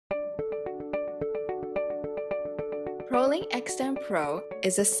PROLiNK Extend Pro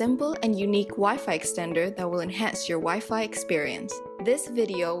is a simple and unique Wi-Fi extender that will enhance your Wi-Fi experience. This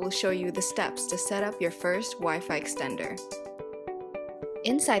video will show you the steps to set up your first Wi-Fi extender.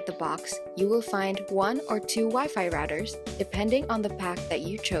 Inside the box, you will find 1 or 2 Wi-Fi routers, depending on the pack that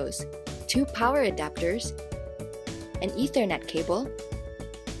you chose, 2 power adapters, an Ethernet cable,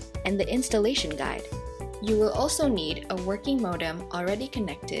 and the installation guide. You will also need a working modem already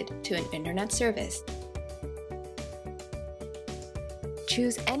connected to an internet service.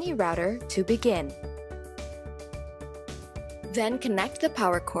 Choose any router to begin. Then connect the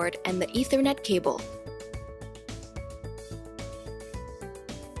power cord and the Ethernet cable.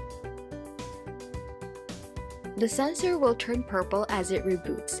 The sensor will turn purple as it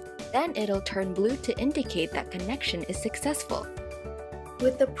reboots. Then it'll turn blue to indicate that connection is successful.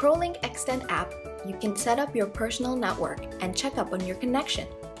 With the PROLiNK Extend app, you can set up your personal network and check up on your connection.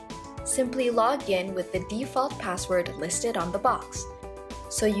 Simply log in with the default password listed on the box,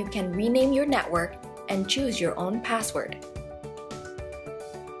 so you can rename your network and choose your own password.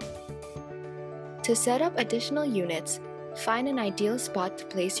 To set up additional units, find an ideal spot to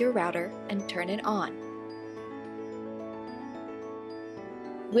place your router and turn it on.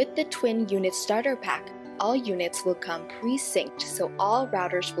 With the Twin Unit Starter Pack, all units will come pre-synced so all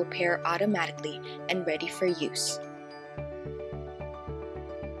routers will pair automatically and ready for use.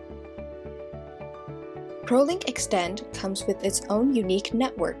 PROLiNK Extend comes with its own unique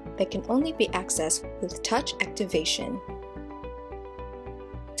network that can only be accessed with touch activation.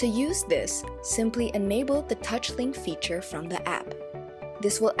 To use this, simply enable the Touchlink feature from the app.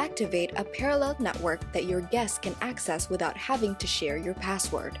 This will activate a parallel network that your guests can access without having to share your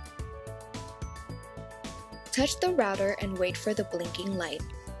password. Touch the router and wait for the blinking light.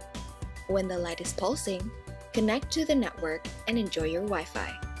 When the light is pulsing, connect to the network and enjoy your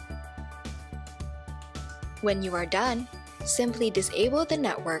Wi-Fi. When you are done, simply disable the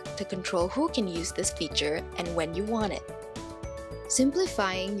network to control who can use this feature and when you want it,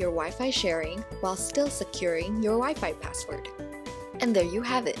 simplifying your Wi-Fi sharing while still securing your Wi-Fi password. And there you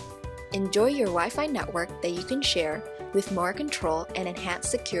have it. Enjoy your Wi-Fi network that you can share with more control and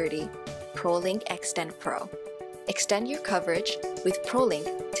enhanced security. PROLiNK Extend Pro. Extend your coverage with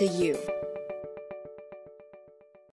PROLiNK to you.